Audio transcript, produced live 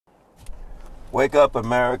Wake Up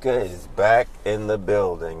America is back in the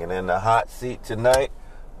building. And in the hot seat tonight,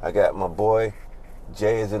 I got my boy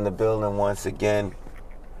Jay is in the building once again.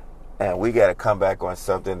 And we got to come back on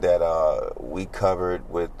something that we covered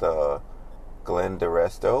with Glenn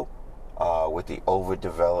DeResto with the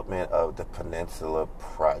overdevelopment of the Peninsula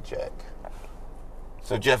Project.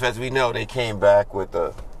 So, Jeff, as we know, they came back with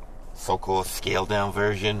the so-called scaled-down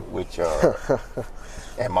version, which,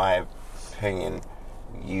 in my opinion,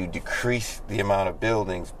 you decrease the amount of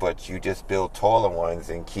buildings, but you just build taller ones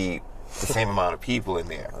and keep the same amount of people in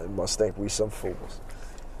there. I must think we some fools.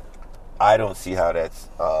 I don't see how that's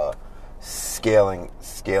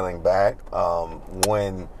scaling back.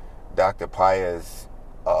 When Dr. Paez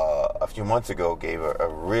a few months ago gave a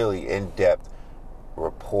really in-depth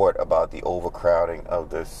report about the overcrowding of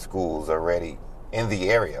the schools already in the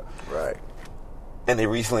area. Right. And they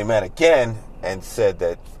recently met again and said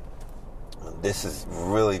that this is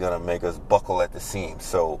really going to make us buckle at the seams.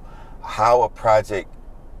 So how a project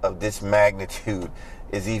of this magnitude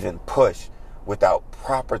is even pushed without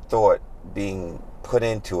proper thought being put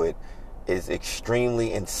into it is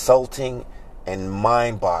extremely insulting and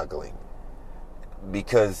mind-boggling,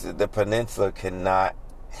 because the peninsula cannot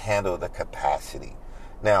handle the capacity.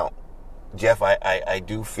 Now, Jeff, I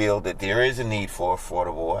do feel that there is a need for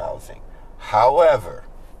affordable housing. However,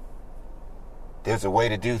 there's a way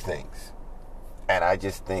to do things. And I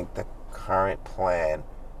just think the current plan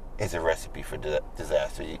is a recipe for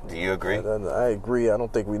disaster. Do you agree? I agree. I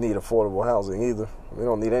don't think we need affordable housing either. We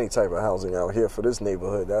don't need any type of housing out here for this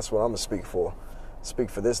neighborhood. That's what I'm going to speak for. Speak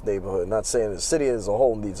for this neighborhood. Not saying the city as a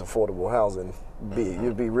whole needs affordable housing.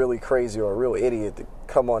 You'd be really crazy or a real idiot to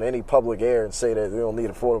come on any public air and say that we don't need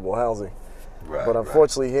affordable housing. Right, but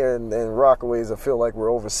unfortunately here in Rockaways, I feel like we're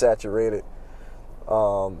oversaturated.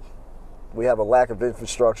 We have a lack of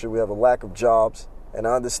infrastructure. We have a lack of jobs. And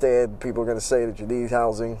I understand people are going to say that you need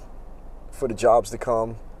housing for the jobs to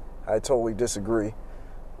come. I totally disagree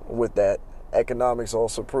with that. Economics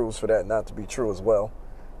also proves for that not to be true as well.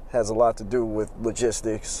 Has a lot to do with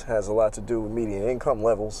logistics, has a lot to do with median income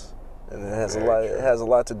levels, and it has a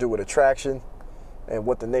lot to do with attraction and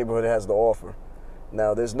what the neighborhood has to offer.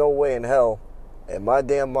 Now, there's no way in hell, in my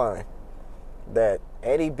damn mind, that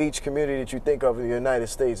any beach community that you think of in the United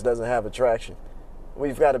States doesn't have attraction.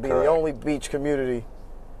 We've got to be the only beach community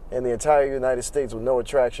in the entire United States with no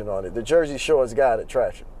attraction on it. The Jersey Shore's got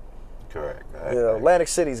attraction. Correct. Atlantic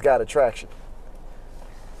City's got attraction.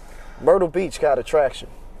 Myrtle Beach got attraction.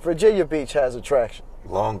 Virginia Beach has attraction.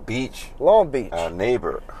 Long Beach. Our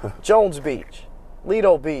neighbor. Jones Beach.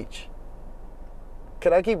 Lido Beach.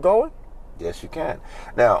 Can I keep going? Yes, you can.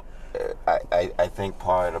 Now, I think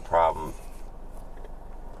part of the problem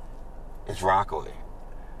is Rockaway.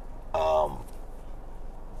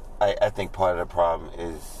 I think part of the problem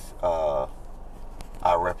is our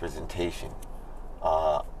representation.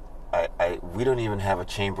 We don't even have a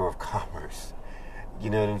Chamber of Commerce. You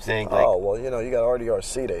know what I'm saying? Like, oh, well, you got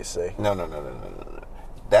RDRC, they say. No.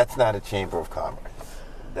 That's not a Chamber of Commerce.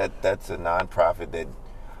 That's a nonprofit that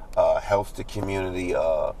helps the community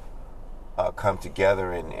come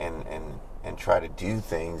together and try to do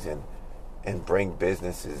things and bring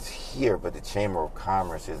businesses here. But the Chamber of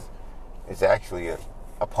Commerce is actually a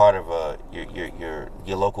part of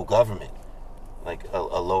your local government, like a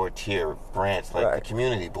lower tier branch, like the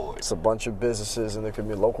community board. It's a bunch of businesses in the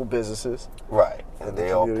community, local businesses. Right, and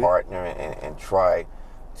they all partner and try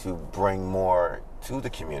to bring more to the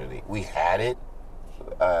community. We had it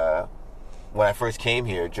when I first came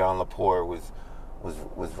here. John Lepore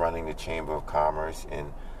was running the Chamber of Commerce,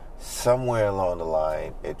 and somewhere along the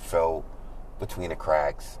line, it fell between the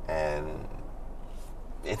cracks, and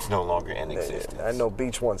it's no longer in existence. I know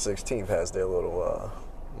Beach 116th has their little,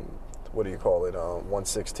 what do you call it,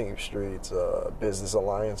 116th Street Business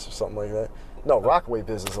Alliance or something like that. No, Rockaway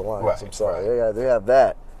Business Alliance, right, I'm sorry. Right. They have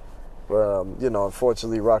that. But,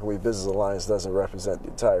 unfortunately, Rockaway Business Alliance doesn't represent the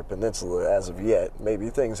entire peninsula as of yet. Maybe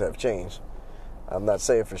things have changed. I'm not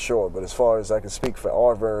saying for sure, but as far as I can speak for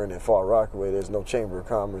Arverne and Far Rockaway, there's no Chamber of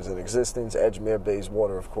Commerce in existence. Edgemere,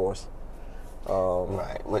 Bayswater, of course.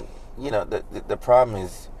 Right. Well, the problem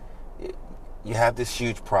is you have this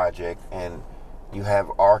huge project, and you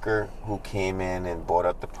have Archer who came in and bought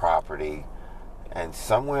up the property, and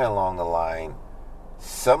somewhere along the line,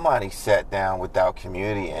 somebody sat down without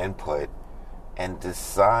community input and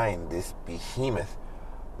designed this behemoth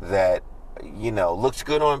that, looks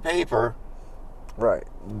good on paper. Right.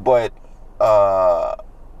 But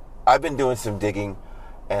I've been doing some digging,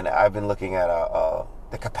 and I've been looking at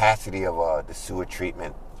the capacity of the sewer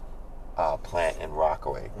treatment plant in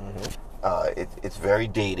Rockaway. Mm-hmm. It's very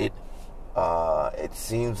dated. It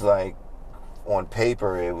seems like on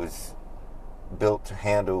paper it was built to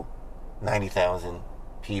handle 90,000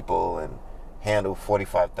 people and handle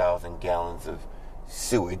 45,000 gallons of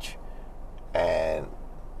sewage, and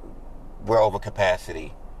we're over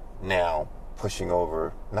capacity now, pushing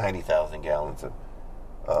over 90,000 gallons of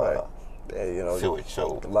right. sewage.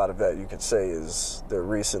 So a lot of that you could say is the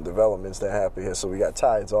recent developments that happened here. So we got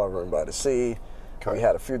Tides Auburn by the Sea. correct. We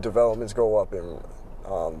had a few developments go up in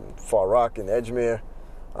Far Rock and Edgemere.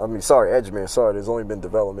 Edgemere. Sorry, there's only been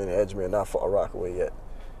development in Edgemere, not Far Rockaway yet.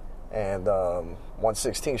 And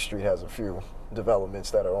 116th Street has a few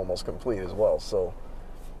developments that are almost complete as well. So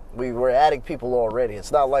we're adding people already.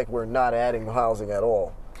 It's not like we're not adding housing at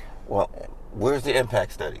all. Well, where's the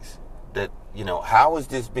impact studies? That, how is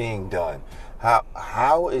this being done?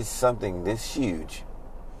 How is something this huge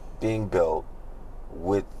being built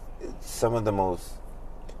with some of the most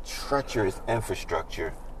treacherous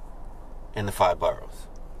infrastructure in the 5 boroughs?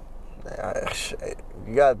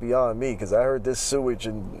 You got to be on me, because I heard this sewage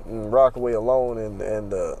in Rockaway alone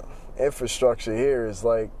and the infrastructure here is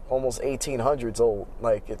like almost 1800s old.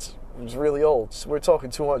 Like it's really old. We're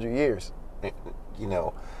talking 200 years.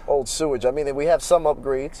 Old sewage. I mean, we have some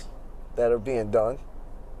upgrades that are being done.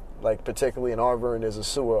 Like particularly in Auburn, there's a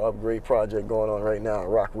sewer upgrade project going on right now at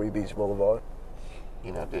Rockaway Beach Boulevard.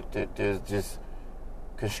 There's just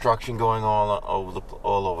construction going on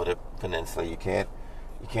all over the peninsula. You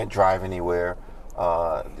can't drive anywhere.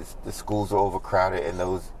 The schools are overcrowded in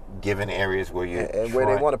those given areas where you're where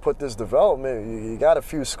they want to put this development. You got a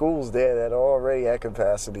few schools there that are already at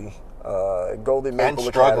capacity. Golden Maple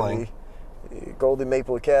Academy. Golden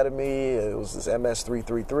Maple Academy. It was this MS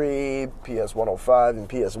 333, PS 105, and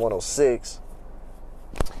PS 106.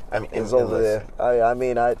 I mean, is over there.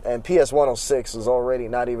 And PS 106 is already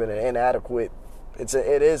not even an inadequate. It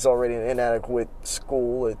is already an inadequate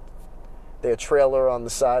school. Their trailer on the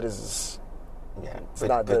side is. Yeah, it's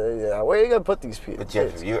not. Where are you gonna put these people? But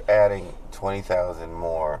Jeff, if you're adding 20,000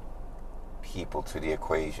 more people to the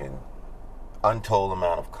equation, untold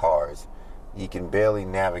amount of cars, you can barely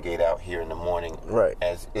navigate out here in the morning. Right.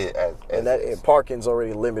 And parking's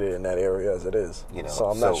already limited in that area as it is. So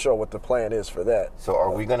I'm not sure what the plan is for that. So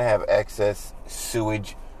are we going to have excess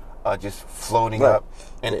sewage just floating up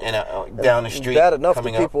and down the street? Bad enough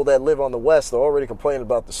the people that live on the west are already complaining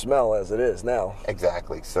about the smell as it is now.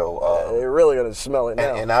 Exactly. So they're really going to smell it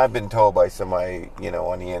now. And I've been told by somebody,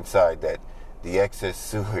 on the inside that the excess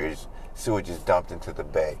sewage is dumped into the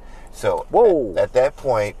bay. So at that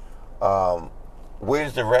point,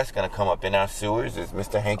 where's the rest going to come up? In our sewers? Is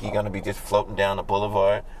Mr. Hankey going to be just floating down the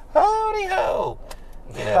boulevard? Howdy ho!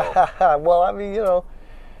 Well, I mean,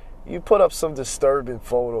 you put up some disturbing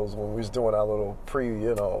photos when we was doing our little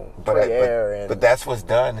pre-air. But that's what's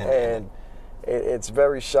done. And it's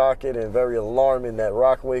very shocking and very alarming that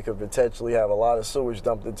Rockaway could potentially have a lot of sewage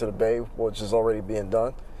dumped into the bay, which is already being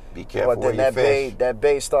done. Be careful But then that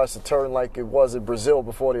bay starts to turn like it was in Brazil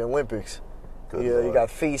before the Olympics. You got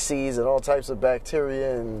feces and all types of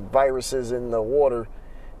bacteria and viruses in the water.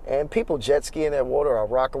 And people jet ski in that water. Our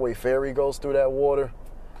Rockaway ferry goes through that water.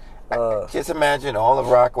 Just imagine all of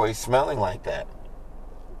Rockaway smelling like that.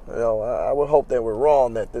 I would hope that we're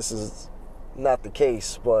wrong, that this is not the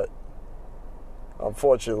case. But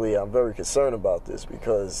unfortunately, I'm very concerned about this,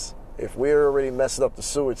 because if we're already messing up the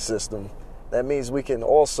sewage system, that means we can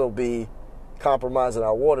also be compromising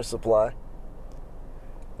our water supply.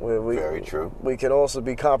 Very true. We can also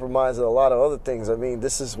be compromising a lot of other things. I mean,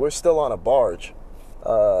 we're still on a barge,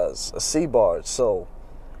 a sea barge, so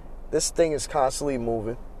this thing is constantly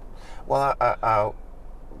moving. Well,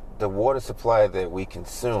 the water supply that we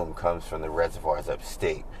consume comes from the reservoirs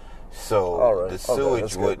upstate, so the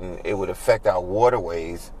sewage would affect our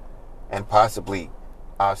waterways and possibly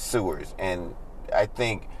our sewers. And I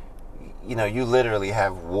think, you literally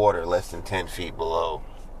have water less than 10 feet below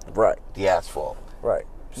the asphalt. Right.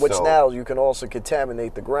 Which now you can also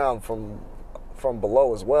contaminate the ground from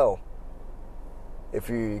below as well. If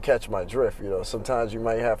you catch my drift, sometimes you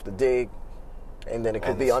might have to dig, and then it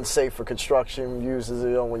could be unsafe for construction uses.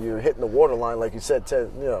 When you're hitting the water line, like you said, Ted.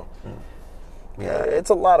 It's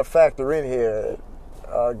a lot of factor in here.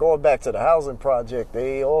 Going back to the housing project,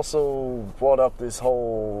 they also brought up this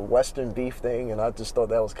whole Western beef thing, and I just thought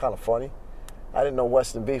that was kind of funny. I didn't know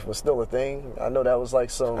Western beef was still a thing. I know that was like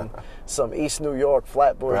some East New York,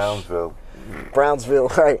 Flatbush, Brownsville,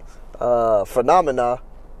 right? Phenomena.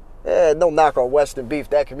 No knock on Western beef.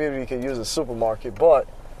 That community could use a supermarket, but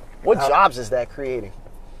what jobs is that creating?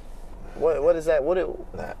 What is that?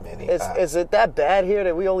 Not many. Is it that bad here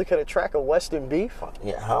that we only can attract a Western beef?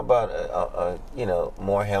 Yeah. How about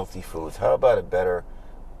more healthy foods? How about a better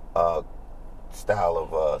style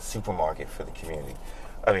of supermarket for the community.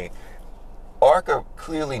 I mean, ARCA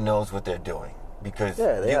clearly knows what they're doing because you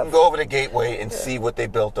can go over the Gateway and see what they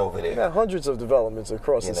built over there. They got hundreds of developments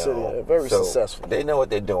across the city. They're very successful. They know what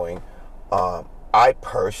they're doing. I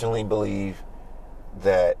personally believe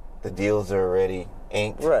that the deals are already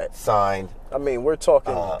inked, signed. I mean, we're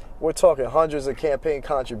talking hundreds of campaign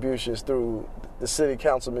contributions through the city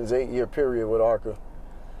councilman's 8-year period with ARCA.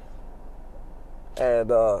 And,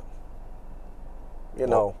 Well,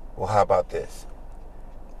 how about this?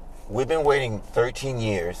 We've been waiting 13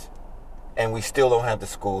 years, and we still don't have the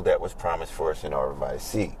school that was promised for us in Auburn by the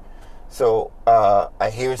Sea. So I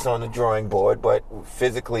hear it's on the drawing board, but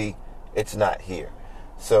physically it's not here.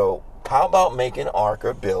 So how about making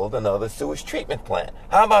ARCA build another sewage treatment plant?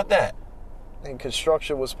 How about that? And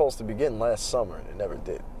construction was supposed to begin last summer, and it never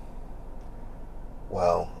did.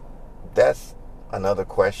 Well, that's another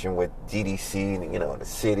question with DDC, the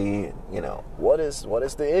city, What is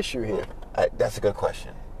the issue here? That's a good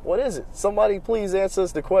question. What is it? Somebody please answer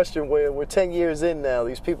us the question. We're 10 years in now.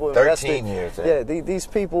 These people invested 13 years in. Yeah, these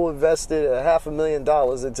people invested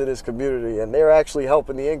 $500,000 into this community, and they're actually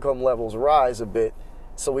helping the income levels rise a bit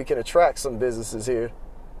so we can attract some businesses here.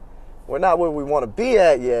 We're not where we want to be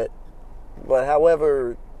at yet, but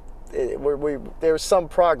however, there's some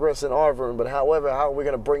progress in Auburn, but however, how are we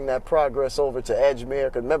going to bring that progress over to Edgemere?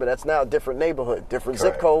 Because remember, that's now a different neighborhood, different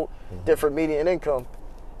zip code, different median income.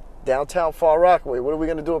 Downtown Far Rockaway, what are we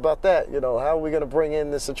going to do about that? How are we going to bring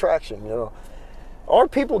in this attraction? Do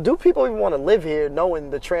people even want to live here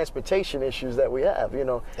knowing the transportation issues that we have?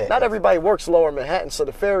 Not everybody works lower Manhattan, so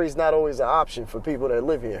the ferry's not always an option for people that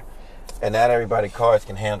live here. And not everybody's cars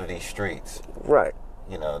can handle these streets. Right.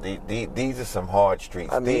 These are some hard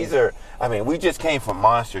streets. We just came from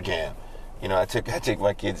Monster Jam. I take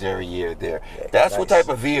my kids every year there. That's what type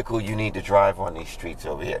of vehicle you need to drive on these streets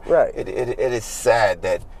over here. Right. It is sad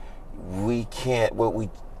that you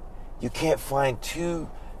can't find two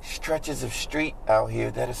stretches of street out here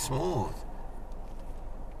that are smooth.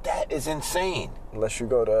 That is insane. Unless you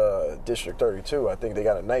go to District 32, I think they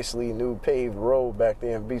got a nicely new paved road back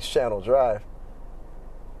there in Beach Channel Drive.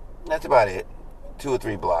 That's about it. 2 or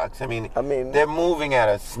 3 blocks. I mean, they're moving at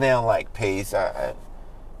a snail-like pace.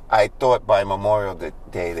 I thought by Memorial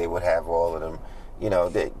Day they would have all of them.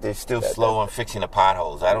 They're still slow on fixing the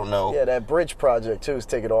potholes. I don't know. Yeah, that bridge project, too, is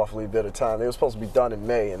taking awfully bit of time. They were supposed to be done in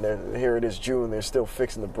May, and here it is June. They're still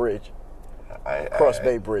fixing the bridge. Cross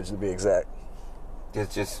Bay Bridge, to be exact.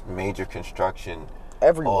 There's just major construction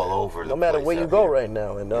everywhere, all over the no matter place where you go right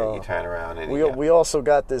now. And you turn around and we also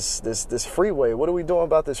got this freeway. What are we doing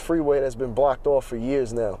about this freeway that's been blocked off for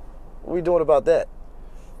years now? What are we doing about that?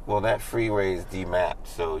 Well, that freeway is demapped,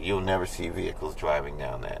 so you'll never see vehicles driving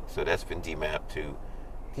down that. So that's been demapped to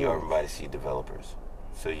the Auburn by the Sea developers.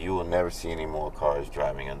 So you will never see any more cars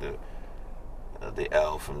driving under the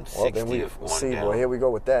L from 60th down. Well, here we go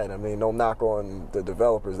with that. No knock on the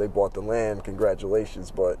developers. They bought the land. Congratulations.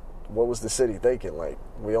 But what was the city thinking?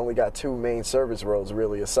 We only got 2 main service roads,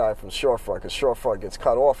 really, aside from Shorefront, because Shorefront gets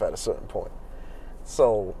cut off at a certain point.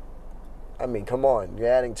 So, come on. You're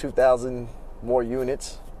adding 2,000 more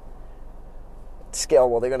units. They're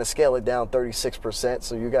going to scale it down 36%,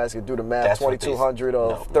 so you guys can do the math. 2,200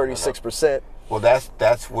 of 36%. Well,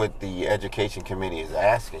 that's what the Education Committee is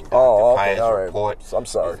asking. All right. report I'm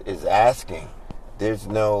sorry. Is asking. There's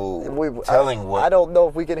no telling what. I don't know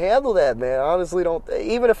if we can handle that, man. I honestly don't.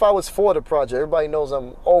 Even if I was for the project, everybody knows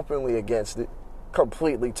I'm openly against it.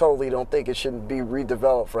 Completely, totally don't think it shouldn't be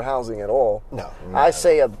redeveloped for housing at all. No. I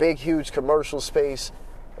say a big, huge commercial space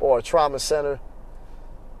or a trauma center.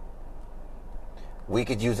 We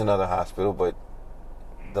could use another hospital, but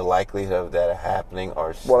the likelihood of that happening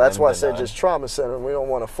are slim. Well, that's why I said just trauma center. We don't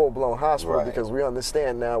want a full-blown hospital because we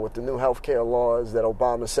understand now with the new healthcare laws that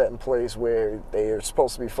Obama set in place where they are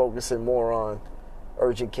supposed to be focusing more on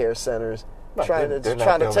urgent care centers, trying to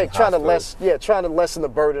lessen the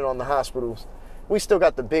burden on the hospitals. We still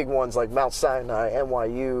got the big ones like Mount Sinai,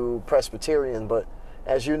 NYU, Presbyterian, but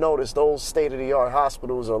as you notice, those state-of-the-art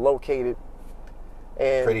hospitals are located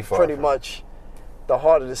in pretty much the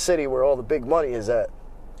heart of the city where all the big money is at.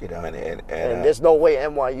 And there's no way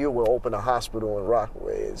NYU will open a hospital in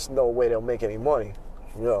Rockaway. There's no way they'll make any money.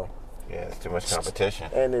 Yeah, it's too much competition.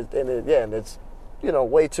 And it's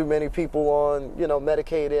way too many people on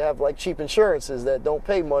Medicaid. They have cheap insurances that don't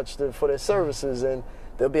pay much for their services, and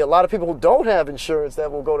there'll be a lot of people who don't have insurance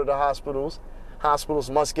that will go to the hospitals. Hospitals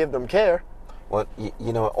must give them care. Well,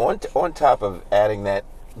 on top of adding that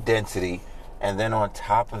density, and then on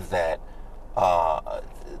top of that,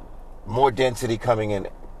 more density coming in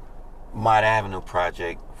Mott Avenue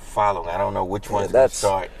project following. I don't know which one's going to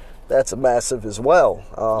start That's a massive as well.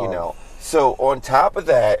 So on top of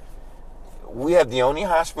that, we have the only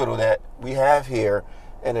hospital that we have here,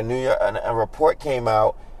 and a report came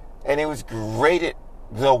out, and it was rated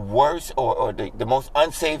the worst or the most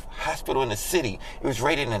unsafe hospital in the city. It was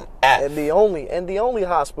rated an F. And the only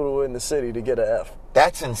hospital in the city to get an F.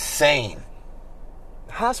 That's insane.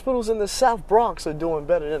 Hospitals in the South Bronx are doing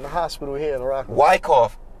better than the hospital here in Rockaway.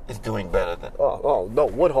 Wyckoff is doing better than. Oh no,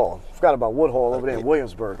 Woodhall. Forgot about Woodhall over there in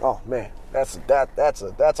Williamsburg. Oh man, that's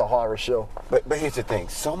a horror show. But here's the thing: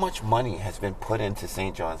 so much money has been put into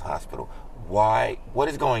St. John's Hospital. Why? What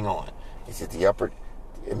is going on? Is it the upper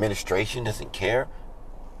administration doesn't care?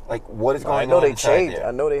 Like, what is going on? I know they inside changed. there?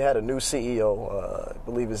 I know they had a new CEO. I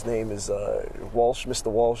believe his name is Walsh,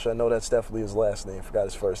 Mr. Walsh. I know that's definitely his last name. Forgot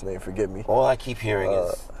his first name. Forgive me. All I keep hearing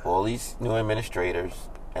is all these new administrators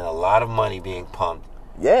and a lot of money being pumped.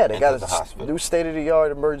 Yeah, they got a new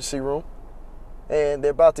state-of-the-art emergency room, and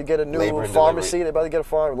they're about to get a new pharmacy. They're about to get a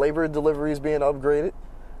farm. Labor and delivery is being upgraded.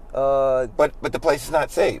 But the place is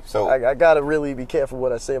not safe. So I gotta really be careful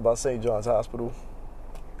what I say about St. John's Hospital.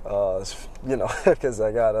 Because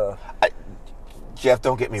I got Jeff,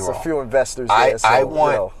 don't get me wrong. A few investors there. I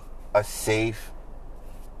want a safe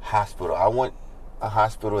hospital. I want a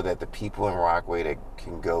hospital that the people in Rockaway that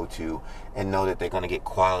can go to and know that they're going to get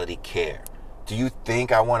quality care. Do you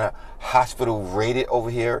think I want a hospital rated over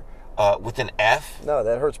here with an F? No,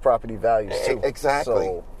 that hurts property values too. Exactly.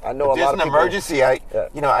 So I know if a lot of people. There's an emergency.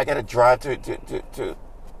 I got to drive to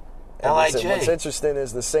LIJ. What's interesting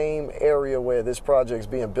is the same area where this project's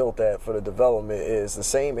being built at for the development is the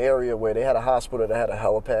same area where they had a hospital that had a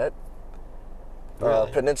helipad.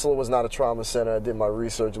 Really? Peninsula was not a trauma center. I did my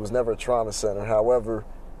research. It was never a trauma center. However,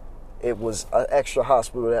 it was an extra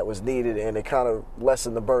hospital that was needed, and it kind of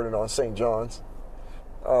lessened the burden on St. John's.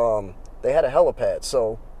 They had a helipad,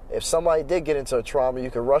 so if somebody did get into a trauma, you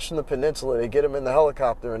could rush in the Peninsula, they get them in the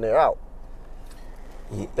helicopter, and they're out.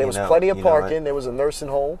 There was plenty of parking. There was a nursing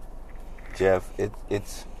home. Jeff,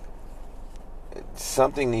 it's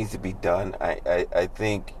something needs to be done. I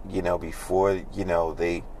think, before,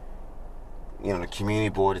 the community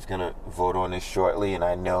board is going to vote on this shortly, and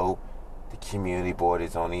I know the community board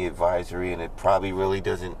is on the advisory, and it probably really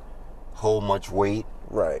doesn't hold much weight.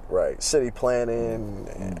 Right. City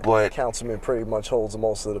planning, but councilman pretty much holds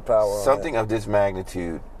most of the power. Something of this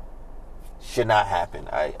magnitude should not happen.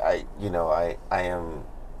 I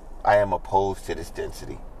am opposed to this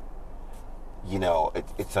density.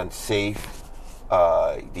 It's unsafe.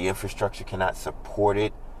 The infrastructure cannot support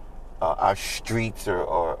it. Our streets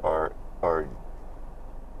are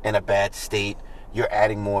in a bad state. You're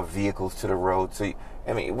adding more vehicles to the road. So,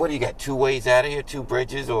 what do you got? 2 ways out of here? 2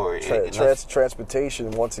 bridges? Or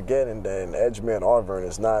transportation, once again, in Edgemere and Auburn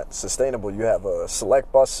is not sustainable. You have a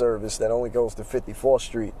select bus service that only goes to 54th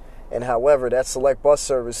Street. And however, that select bus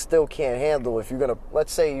service still can't handle if you're going to,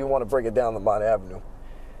 let's say you want to break it down to Mott Avenue.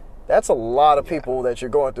 That's a lot of people that you're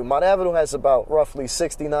going through. Mott Avenue has about roughly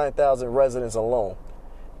 69,000 residents alone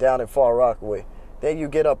down in Far Rockaway. Then you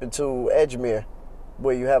get up into Edgemere,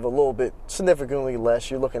 where you have a little bit significantly less.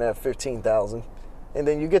 You're looking at 15,000. And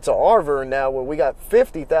then you get to Auburn now, where we got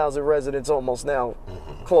 50,000 residents almost now,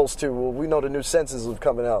 close to. Well, we know the new census is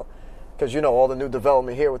coming out because, all the new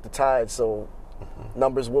development here with the tide, so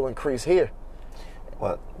numbers will increase here.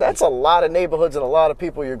 Well, that's a lot of neighborhoods and a lot of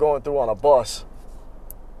people you're going through on a bus.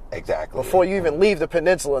 Exactly. Before you even leave the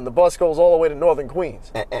Peninsula, and the bus goes all the way to Northern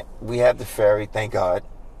Queens. And we have the ferry, thank God.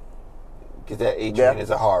 Because that A train is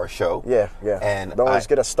a horror show. Yeah. And don't let's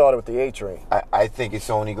get us started with the A train. I think it's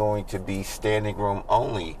only going to be standing room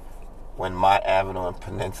only when Mott Avenue and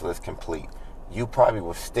Peninsula is complete. You probably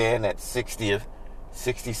will stand at 60th,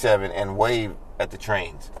 67, and wave at the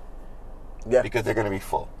trains. Yeah. Because they're going to be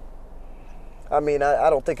full. I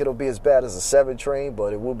don't think it'll be as bad as a 7 train,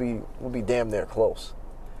 but it will be damn near close.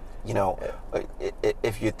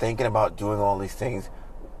 If you're thinking about doing all these things,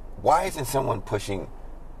 why isn't someone pushing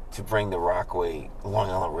to bring the Rockaway Long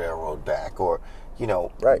Island Railroad back, or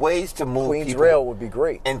ways to move Queens people Rail would be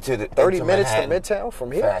great. Into the 30 minutes to Midtown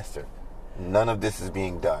from here faster. None of this is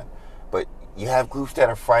being done, but you have groups that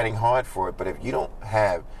are fighting hard for it. But if you don't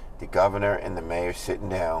have the governor and the mayor sitting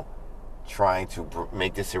down trying to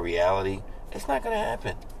make this a reality, it's not going to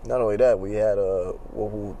happen. Not only that, we had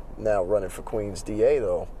who now running for Queens DA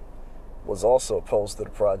though was also opposed to the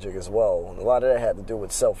project as well. And a lot of that had to do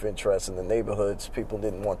with self-interest in the neighborhoods. People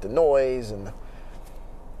didn't want the noise, and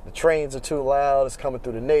the trains are too loud. It's coming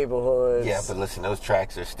through the neighborhoods. Yeah, but listen, those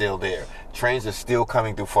tracks are still there. Trains are still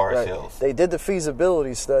coming through Forest Hills. They did the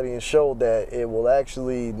feasibility study and showed that it will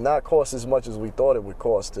actually not cost as much as we thought it would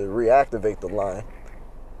cost to reactivate the line.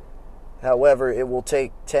 However, it will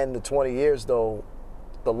take 10 to 20 years, though,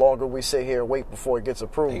 the longer we sit here and wait before it gets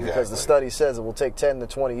approved, because the study says it will take 10 to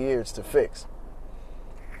 20 years to fix.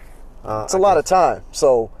 It's a lot of time.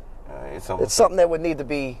 So it's something that would need to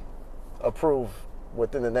be approved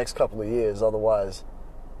within the next couple of years. Otherwise,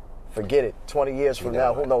 forget it. 20 years from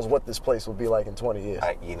now, who knows what this place will be like in 20 years.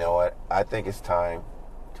 You know what? I think it's time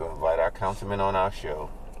to invite our councilman on our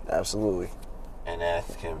show. Absolutely. And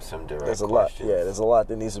ask him some direct questions. There's a lot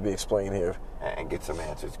that needs to be explained here. And get some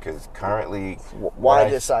answers. Because currently... Why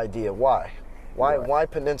this idea? Why? Why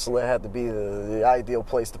Peninsula had to be the ideal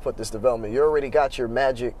place to put this development? You already got your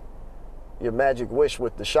magic wish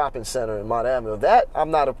with the shopping center in Mount Avenue. That I'm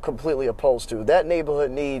not completely opposed to. That neighborhood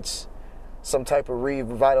needs some type of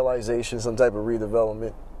revitalization, some type of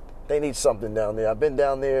redevelopment. They need something down there. I've been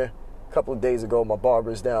down there a couple of days ago. My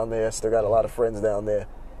barber's down there. Still got a lot of friends down there.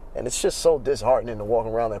 And it's just so disheartening to walk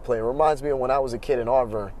around that place. It reminds me of when I was a kid in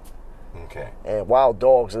Auburn. Okay. And wild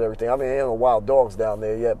dogs and everything. I mean, there ain't no wild dogs down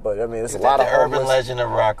there yet, but I mean, it's a lot of homeless. Urban legend of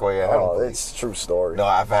Rockaway. It's a true story. No,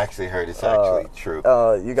 I've actually heard it's actually true.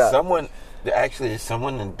 You got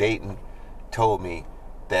someone in Dayton told me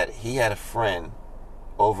that he had a friend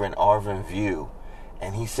over in Arvin View,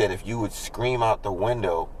 and he said if you would scream out the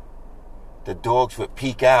window, the dogs would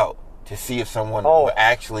peek out to see if someone were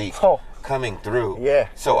actually coming through. Yeah.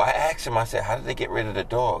 So I asked him, I said, how did they get rid of the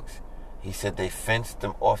dogs? He said they fenced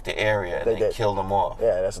them off the area and they killed them off.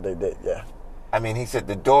 Yeah, that's what they did, yeah. I mean, he said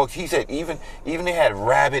the dogs, he said even they had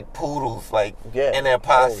rabid poodles, like, in their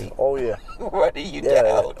posse. Oh yeah. Running you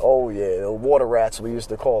down. Oh, yeah. The water rats, we used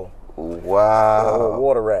to call them. Wow.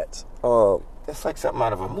 Water rats. That's like something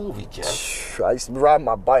out of a movie, Jeff. I used to ride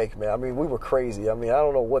my bike, man. I mean, we were crazy. I mean, I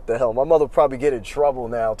don't know what the hell. My mother probably get in trouble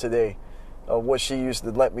now today of what she used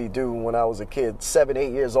to let me do when I was a kid. 7,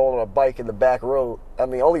 8 years old on a bike in the back road. I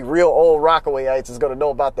mean, only real old Rockawayites is going to know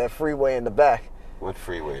about that freeway in the back. What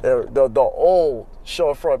freeway? The old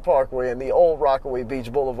Shorefront Parkway and the old Rockaway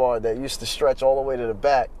Beach Boulevard that used to stretch all the way to the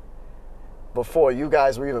back before you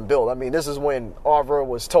guys were even built. I mean, this is when Auburn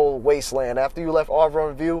was total wasteland. After you left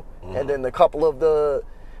Auburn View, and then the couple of the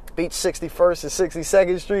Beach 61st and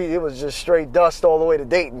 62nd Street, it was just straight dust all the way to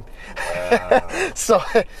Dayton. Wow. So...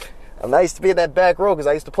 And I used to be in that back row because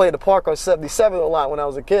I used to play in the park on 77 a lot when I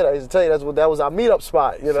was a kid. I used to tell you that was our meetup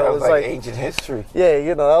spot. You know, sounds like ancient history. Yeah,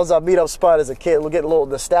 you know, that was our meetup spot as a kid. We'll get a little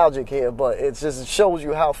nostalgic here, but it shows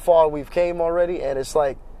you how far we've came already. And it's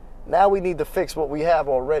like, now we need to fix what we have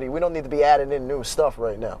already. We don't need to be adding in new stuff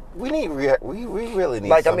right now. We really need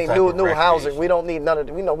new housing. We don't need none of.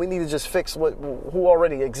 We need to just fix who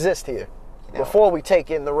already exists here before we take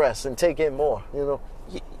in the rest and take in more. You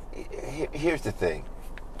know. Here's the thing.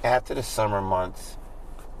 After the summer months,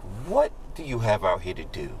 what do you have out here to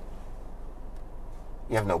do?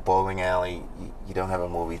 You have no bowling alley. You don't have a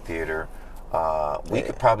movie theater. We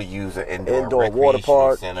could probably use an indoor water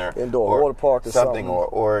park center, water park or something.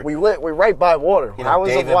 Or we're right by water. You know,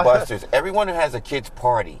 Dave and Buster's. Everyone who has a kid's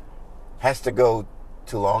party has to go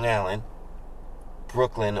to Long Island,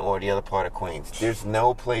 Brooklyn, or the other part of Queens. There's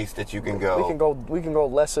no place that you can go. We can go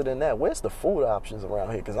lesser than that. Where's the food options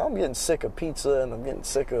around here? Because I'm getting sick of pizza and I'm getting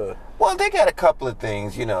sick of. Well, they got a couple of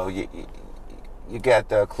things. You know, you got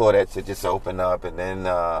the Claudette's that just opened up, and then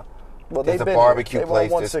there's a barbecue place.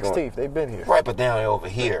 They 116th. They've been here. Right, but now they're over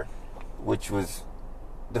here, which was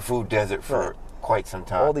the food desert for quite some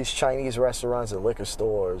time. All these Chinese restaurants and liquor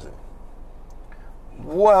stores.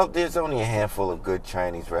 Well, there's only a handful of good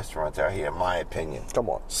Chinese restaurants out here, in my opinion. Come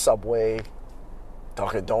on. Subway,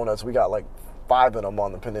 Dunkin' Donuts. We got like 5 of them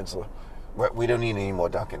on the peninsula. Right, we don't need any more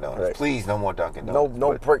Dunkin' Donuts. Right. Please, no more Dunkin' Donuts.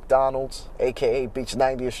 No McDonald's, a.k.a. Beach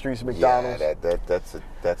 90th Street's McDonald's. Yeah,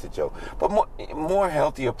 that's a joke. But more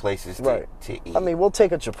healthier places to eat. I mean, we'll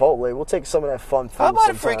take a Chipotle. We'll take some of that fun food. How about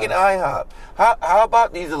a freaking IHOP? How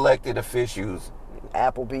about these elected officials?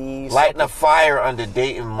 Applebee's. Lighting a fire under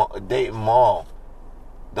Dayton Mall.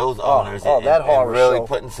 Those owners that horror really show.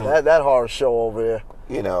 Putting some that horror show over there.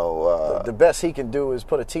 You know, the best he can do is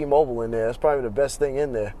put a T-Mobile in there. That's probably the best thing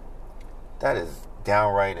in there. That is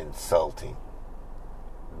downright insulting.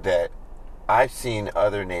 That I've seen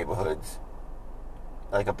other neighborhoods,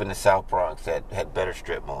 like up in the South Bronx, that had better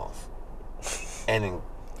strip malls, and in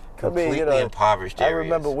completely impoverished areas. I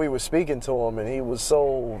remember we were speaking to him, and he was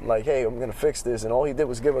so like, "Hey, I'm going to fix this," and all he did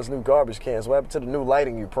was give us new garbage cans. What happened to the new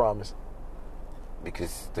lighting you promised?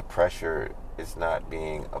 Because the pressure is not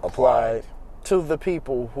being applied to the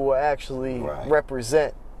people who actually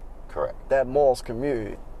represent that mall's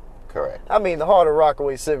community. Correct. I mean, the heart of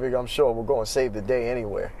Rockaway Civic, I'm sure we're going to save the day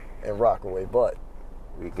anywhere in Rockaway, but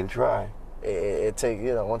we can try. It takes,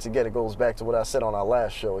 once again, it goes back to what I said on our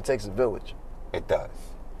last show. It takes a village. It does.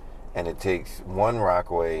 and it takes one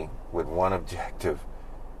Rockaway with one objective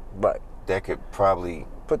Right. that could probably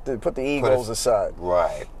Put the egos aside.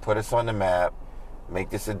 Right. Put us on the map. Make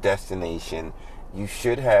this a destination. You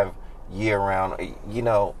should have year-round. You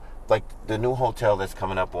know, like the new hotel that's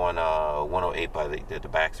coming up on 108 by the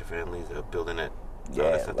Baxter families. They're building it. No,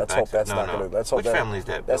 Yeah, that's not the let's hope Baxter. that's No, not no. gonna. Let's hope Which that, family is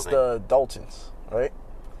that That's building? the Daltons, right?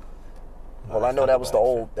 No, Well, I that's know not that the was the Baxter.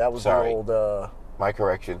 old. That was Sorry. the old. My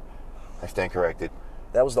correction. I stand corrected.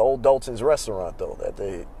 That was the old Dalton's restaurant, though, that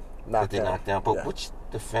they knocked down. But Yeah. which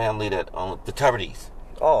the family that owned the Tuberties?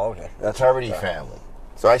 Oh, okay. The Tuberty family.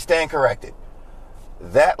 So I stand corrected.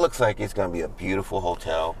 That looks like it's going to be a beautiful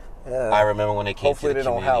hotel. Yeah. I remember when they came Hopefully to the they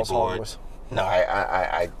don't community house board. homeless. No,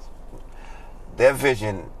 their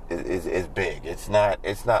vision is big. It's not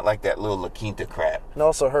like that little La Quinta crap. And I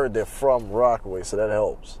also heard they're from Rockaway, so that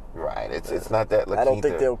helps. Right. It's not that La Quinta. I don't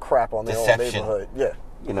think they'll crap on their own deception. neighborhood. Yeah.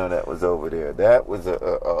 You know, that was over there. That was a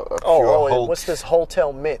pure Oh, and hoax. what's this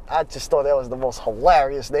Hotel Mint? I just thought that was the most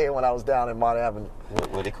hilarious name when I was down in Mount Avenue.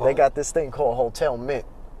 What they call They it? got this thing called Hotel Mint.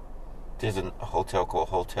 There's a hotel called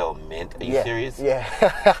Hotel Mint. Are you Yeah, serious? Yeah.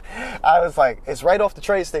 I was like, it's right off the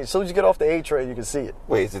train station. As soon as you get off the A train, you can see it.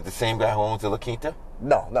 Wait, is it the same guy who owns the La Quinta?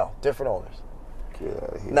 No, different owners. Get out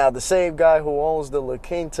of here. Now, the same guy who owns the La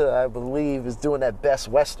Quinta, I believe, is doing that Best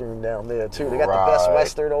Western down there, too. They got the Best Right.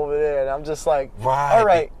 Western over there, and I'm just like, Right. all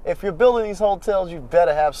right, if you're building these hotels, you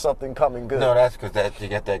better have something coming good. No, that's because you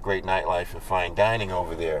got that great nightlife and fine dining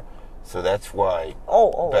over there. So that's why Best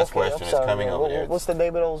okay, Western I'm is sorry, coming man. over there. What's the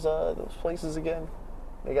name of those places again?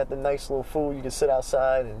 They got the nice little food. You can sit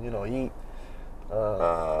outside and, eat.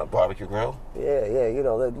 Barbecue Grill? Yeah,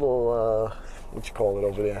 that little, what you call it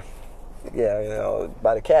over there? Yeah,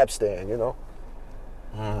 by the cab stand, Yeah.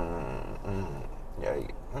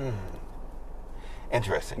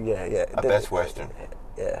 Interesting. Yeah. A Best Western.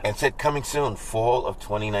 Yeah. And said coming soon, fall of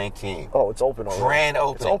 2019. Oh, it's open already. Grand It's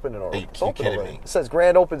opening. open already. Are you It's open kidding already. me? It says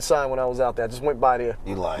grand open sign when I was out there. I just went by there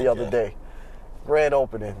You lying, the other Jay. day. Grand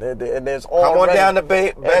opening. And there's Come on already... down to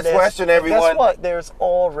Best Western, everyone. Guess what? There's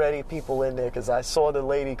already people in there because I saw the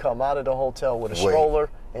lady come out of the hotel with a stroller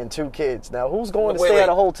and 2 kids. Now, who's going to stay at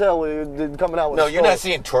a hotel and coming out with a stroller? No, you're not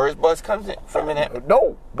seeing tourist bus comes in from in there?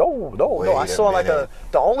 No. Wait I saw a minute.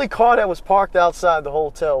 the only car that was parked outside the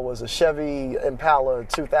hotel was a Chevy Impala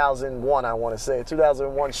 2001, I want to say.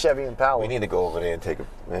 2001 Chevy Impala. We need to go over there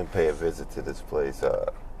and pay a visit to this place.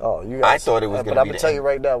 Oh, you I guys, thought it was but gonna I'm be gonna the tell end. you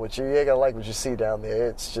right now, you ain't gonna like what you see down there.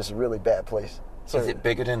 It's just a really bad place. So, Is it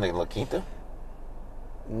bigger than the La Quinta?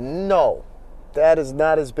 No, that is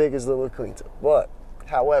not as big as the La Quinta. But,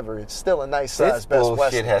 however, it's still a nice This size Best bullshit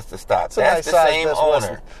Western. has to stop. It's a That's nice the size same Best owner.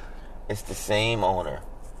 Western. It's the same owner.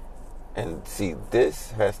 And see, this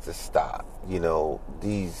has to stop.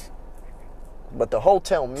 These But the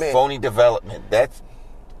Hotel Mint, phony development. That's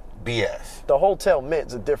BS. the Hotel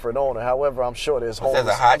Mint's a different owner. However, I'm sure there's There's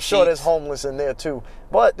homeless. a hot I'm sure there's sheets. homeless in there too.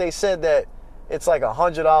 But they said that it's like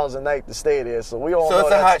 $100 a night to stay there. So we all So know it's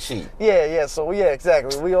a that's- hot sheet. Yeah. So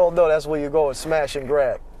exactly. We all know that's where you go and smash and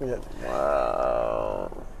grab. Yeah.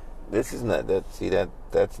 Wow. This is not that. See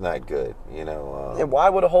that's not good. And why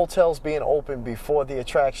were the hotels being open before the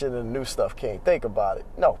attraction and the new stuff came? Think about it.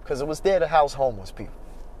 No, because it was there to house homeless people.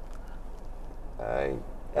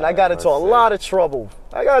 I got into a lot of trouble.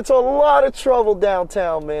 I got into a lot of trouble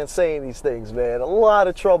downtown, man, saying these things, man. A lot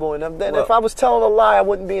of trouble. And then if I was telling a lie, I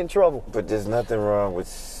wouldn't be in trouble. But there's nothing wrong with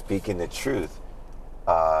speaking the truth.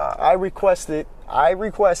 I requested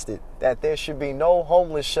that there should be no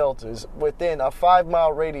homeless shelters within a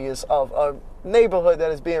 5-mile radius of a neighborhood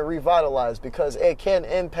that is being revitalized because it can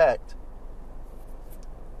impact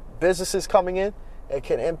businesses coming in. It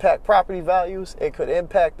can impact property values. It could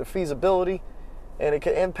impact the feasibility. And it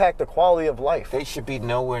could impact the quality of life. They should be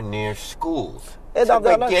nowhere near schools And to I'm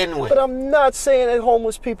begin not, with. But I'm not saying that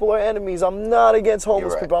homeless people are enemies. I'm not against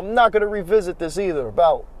homeless You're right. people. I'm not going to revisit this either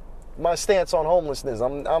about my stance on homelessness.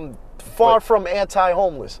 I'm far from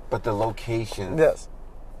anti-homeless. But the locations Yes.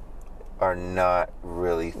 are not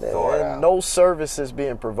really thought And out. no service is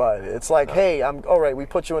being provided. It's like, hey, I'm all right. We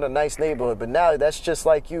put you in a nice neighborhood, but now that's just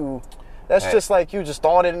like you. That's Hey. just like you just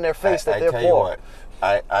throwing it in their face that I they're tell poor. you what,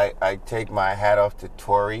 I take my hat off to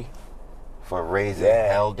Tory for raising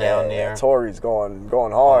hell down there. Tory's going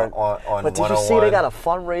hard. On But did you see they 101? got a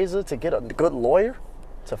fundraiser to get a good lawyer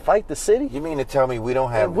to fight the city? You mean to tell me we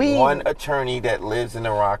don't have We- one attorney that lives in the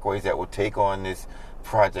Rockaways that will take on this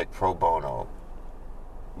project pro bono?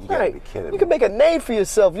 You gotta be kidding You me. can make a name for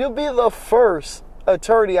yourself. You'll be the first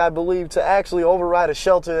attorney, I believe, to actually override a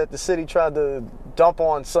shelter that the city tried to dump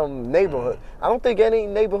on some neighborhood. I don't think any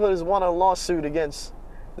neighborhood has won a lawsuit against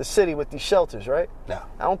the city with these shelters, right? No.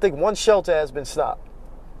 I don't think one shelter has been stopped.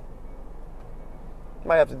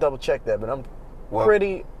 Might have to double check that, but I'm Well-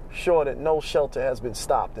 pretty sure that no shelter has been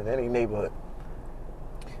stopped in any neighborhood.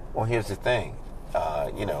 Well, here's the thing.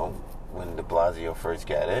 When de Blasio first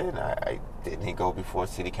got in, I didn't he go before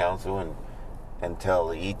city council and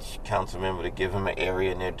tell each council member to give him an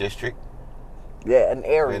area in their district? Yeah, an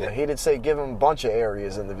area. Really? He didn't say give him a bunch of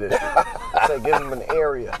areas in the district. He said give him an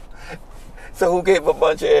area. So who gave a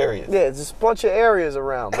bunch of areas? Yeah, just a bunch of areas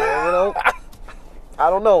around, man, I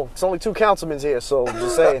don't know. It's only 2 councilmen here, so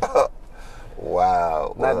just saying.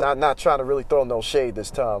 Wow. Not trying to really throw no shade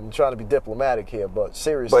this time. I'm trying to be diplomatic here, but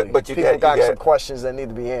seriously, But you people got- got some questions that need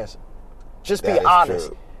to be answered. Just be That is honest.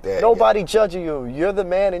 true. Yeah, Nobody judging you. You're the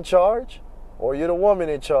man in charge, or you're the woman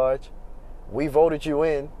in charge. We voted you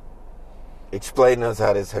in. Explain to us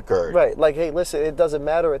how this occurred. Right. Like, hey, listen, it doesn't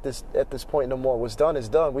matter at this point no more. What's done is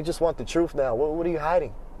done. We just want the truth now. What are you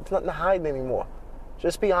hiding? It's nothing to hide anymore.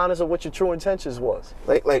 Just be honest with what your true intentions was.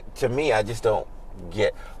 Like to me, I just don't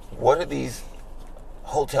get what are these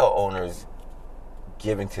hotel owners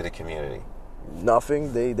giving to the community?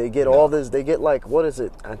 Nothing. They get all this. They get like, what is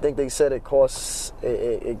it? I think they said it costs.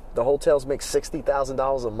 The hotels make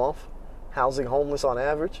 $60,000 a month, housing homeless on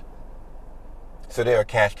average. So they're a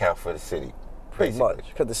cash cow for the city. Pretty basically. much,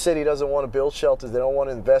 because the city doesn't want to build shelters. They don't want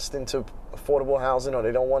to invest into affordable housing, or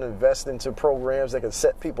they don't want to invest into programs that can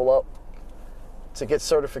set people up to get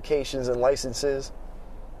certifications and licenses.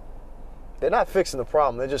 They're not fixing the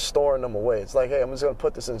problem. They're just storing them away. It's like, hey, I'm just going to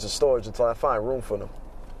put this into storage until I find room for them.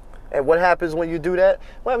 And what happens when you do that?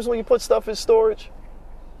 What happens when you put stuff in storage?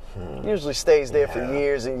 It usually stays there for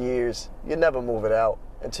years and years. You never move it out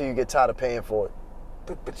until you get tired of paying for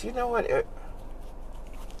it. But you know what?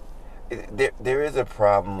 There is a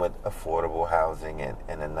problem with affordable housing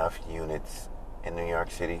and enough units in New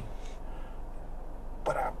York City.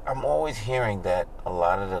 But I'm always hearing that a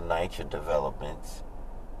lot of the NYCHA developments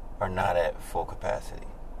are not at full capacity.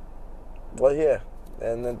 Well, yeah.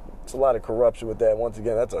 And then it's a lot of corruption with that. Once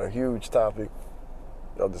again, that's a huge topic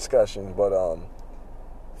of discussion. But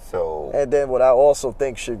and then what I also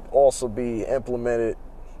think should also be implemented,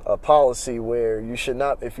 a policy where you should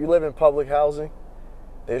not, if you live in public housing,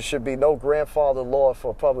 there should be no grandfather law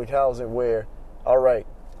for public housing where, all right,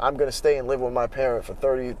 I'm going to stay and live with my parent for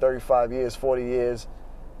 30, 35 years, 40 years.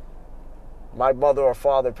 My mother or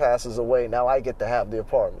father passes away. Now I get to have the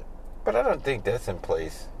apartment. But I don't think that's in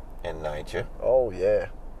place in NYCHA. Oh, yeah.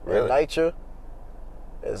 Really? In NYCHA,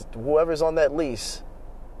 is whoever's on that lease,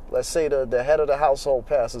 let's say the head of the household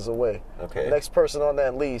passes away. Okay. The next person on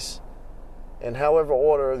that lease, in however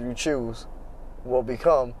order you choose, will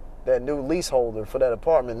become that new leaseholder for that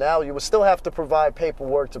apartment. Now, you will still have to provide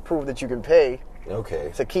paperwork to prove that you can pay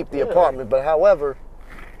Okay. to keep the apartment. But however,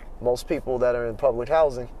 most people that are in public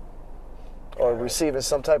housing are receiving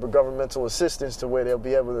some type of governmental assistance to where they'll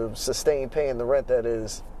be able to sustain paying the rent that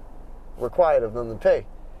is required of them to pay.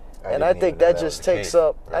 And I think that just takes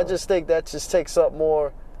up, I just think that just takes up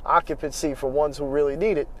more occupancy for ones who really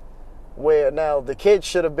need it. Where now the kids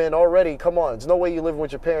should have been already, come on, there's no way you're living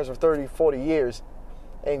with your parents for 30, 40 years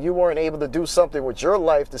and you weren't able to do something with your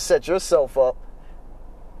life to set yourself up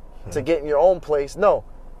to get in your own place. No,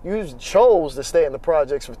 you chose to stay in the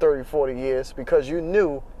projects for 30, 40 years because you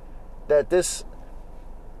knew that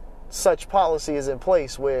such policy is in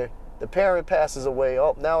place where the parent passes away.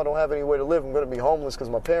 Oh, now I don't have anywhere to live. I'm going to be homeless because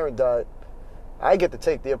my parent died. I get to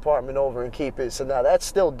take the apartment over and keep it. So now that's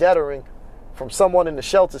still debtoring from someone in the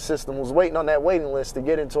shelter system who's waiting on that waiting list to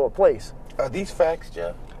get into a place. Are these facts,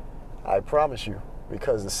 Jeff? I promise you,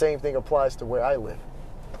 because the same thing applies to where I live.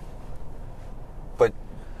 But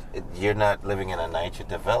you're not living in a NYCHA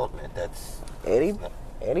development. That's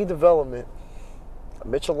Any development,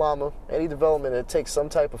 Mitchell-Lama, any development that takes some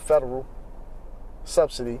type of federal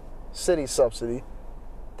subsidy, city subsidy,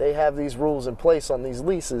 they have these rules in place on these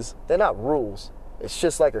leases. They're not rules. It's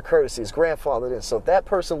just like a courtesy. It's grandfathered in. So if that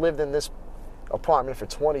person lived in this apartment for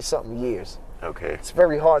 20-something years, okay. it's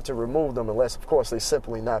very hard to remove them unless, of course, they're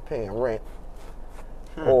simply not paying rent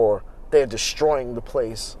or they're destroying the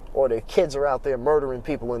place or their kids are out there murdering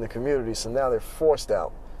people in the community, so now they're forced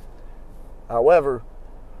out. However,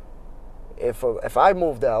 if I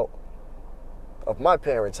moved out of my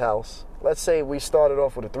parents' house, let's say we started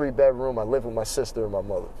off with a 3-bedroom, I live with my sister and my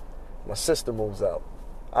mother. My sister moves out.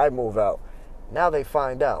 I move out. Now they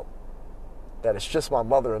find out that it's just my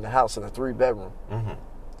mother in the house in a 3-bedroom. Mm-hmm.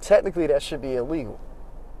 Technically, that should be illegal.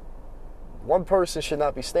 One person should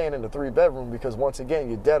not be staying in a 3-bedroom because, once again,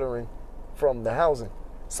 you're debtoring from the housing.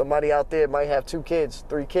 Somebody out there might have 2 kids,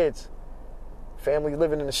 3 kids. Family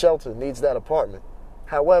living in a shelter needs that apartment.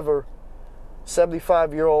 However,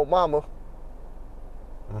 75-year-old mama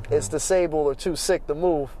is disabled or too sick to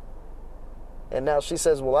move. And now she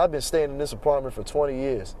says, well, I've been staying in this apartment for 20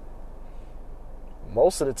 years.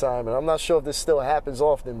 Most of the time, and I'm not sure if this still happens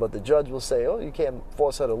often, but the judge will say, oh, you can't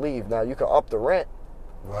force her to leave. Now, you can up the rent.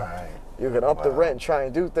 Right. You can up the rent and try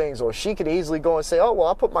and do things. Or she could easily go and say, oh, well,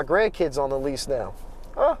 I'll put my grandkids on the lease now.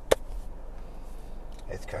 Huh?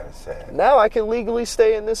 It's kind of sad. Now I can legally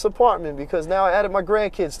stay in this apartment because now I added my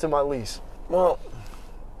grandkids to my lease. Well,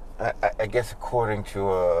 I guess according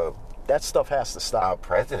to that stuff has to stop. Our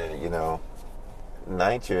president,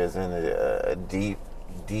 NYCHA is in a deep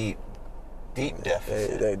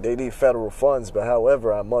deficit. They need federal funds, but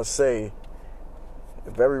however, I must say,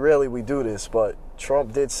 very rarely we do this, but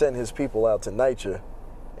Trump did send his people out to NYCHA,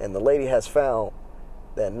 and the lady has found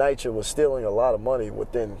that NYCHA was stealing a lot of money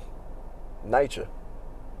within NYCHA.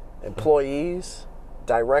 Employees,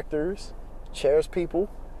 directors, chairs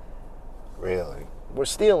people. Really? Were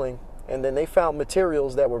stealing, and then they found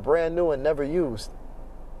materials that were brand new and never used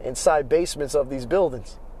inside basements of these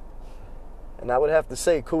buildings. And I would have to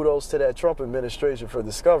say kudos to that Trump administration for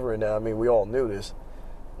discovering that. I mean, we all knew this.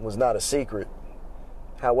 It was not a secret.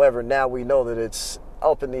 However, now we know that it's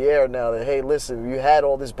up in the air now that, hey, listen, you had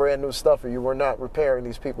all this brand new stuff and you were not repairing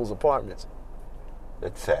these people's apartments.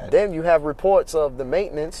 That's sad. Then you have reports of the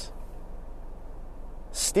maintenance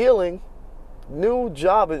stealing new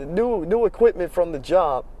equipment from the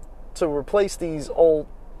job to replace these old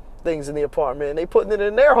things in the apartment, and they putting it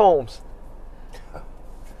in their homes.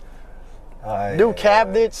 New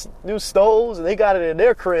cabinets, new stoves, and they got it in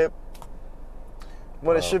their crib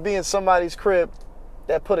when it should be in somebody's crib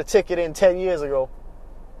that put a ticket in 10 years ago.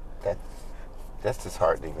 That's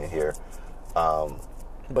disheartening to hear.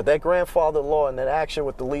 But that grandfather law and that action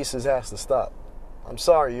with the leases has to stop. I'm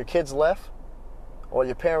sorry, your kids left or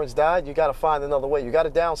your parents died, you got to find another way. You got to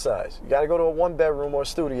downsize. You got to go to a 1-bedroom or a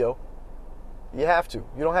studio. You have to.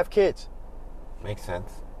 You don't have kids. Makes sense.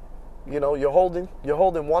 You're holding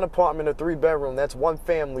one apartment or 3-bedroom. That's one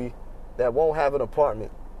family that won't have an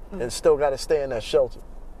apartment and still got to stay in that shelter.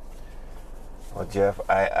 Well, Jeff,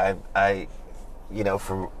 I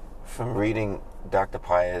from reading Dr.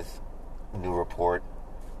 Paya's new report,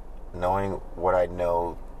 knowing what I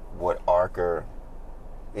know, what Archer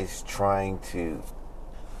is trying to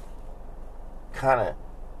kind of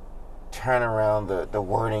turn around the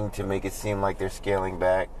wording to make it seem like they're scaling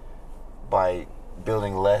back by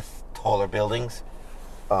building less taller buildings,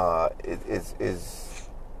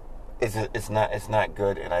 it's not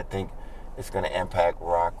good, and I think it's going to impact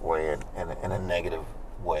Rockaway in a negative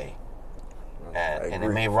way, and it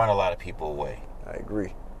may run a lot of people away. I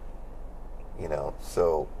agree.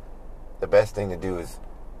 So the best thing to do is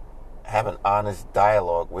have an honest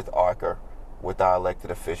dialogue with Archer, with our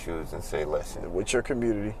elected officials, and say, listen. With your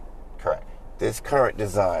community. Correct. This current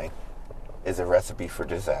design is a recipe for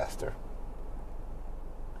disaster.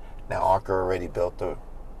 Now, Archer already built the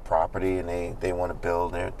property, and they want to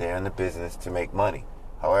build. They're in the business to make money.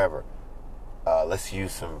 However, let's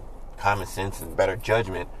use some common sense and better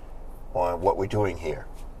judgment on what we're doing here.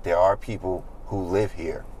 There are people who live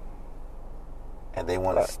here, and they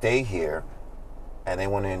want to stay here, and they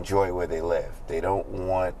want to enjoy where they live. They don't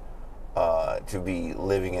want to be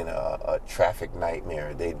living in a traffic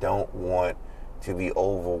nightmare. They don't want to be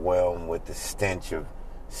overwhelmed with the stench of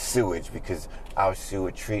sewage because our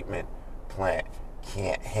sewer treatment plant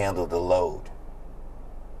can't handle the load.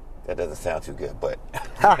 That doesn't sound too good, but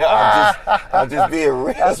I'm just being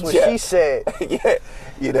real. That's what she said.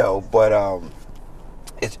 Yeah, but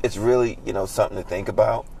it's really something to think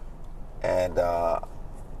about, and I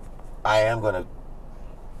am going to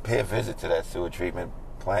pay a visit to that sewer treatment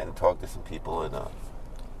plant and talk to some people and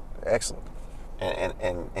excellent,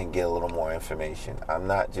 and get a little more information. I'm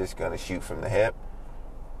not just going to shoot from the hip.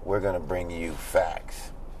 We're going to bring you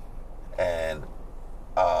facts, and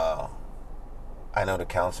I know the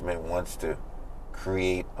councilman wants to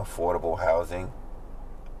create affordable housing.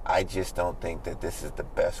 I just don't think that this is the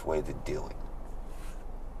best way to do it.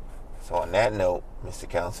 So on that note, Mr.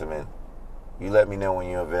 Councilman, you let me know when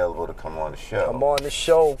you're available to come on the show. Come on the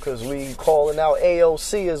show, because we calling out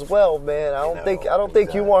AOC as well, man. I don't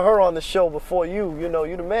think you want her on the show before you. You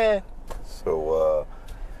the man. So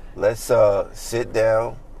let's sit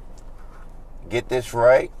down, get this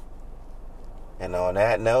right. And on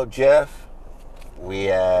that note, Jeff,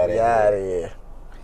 we out of here.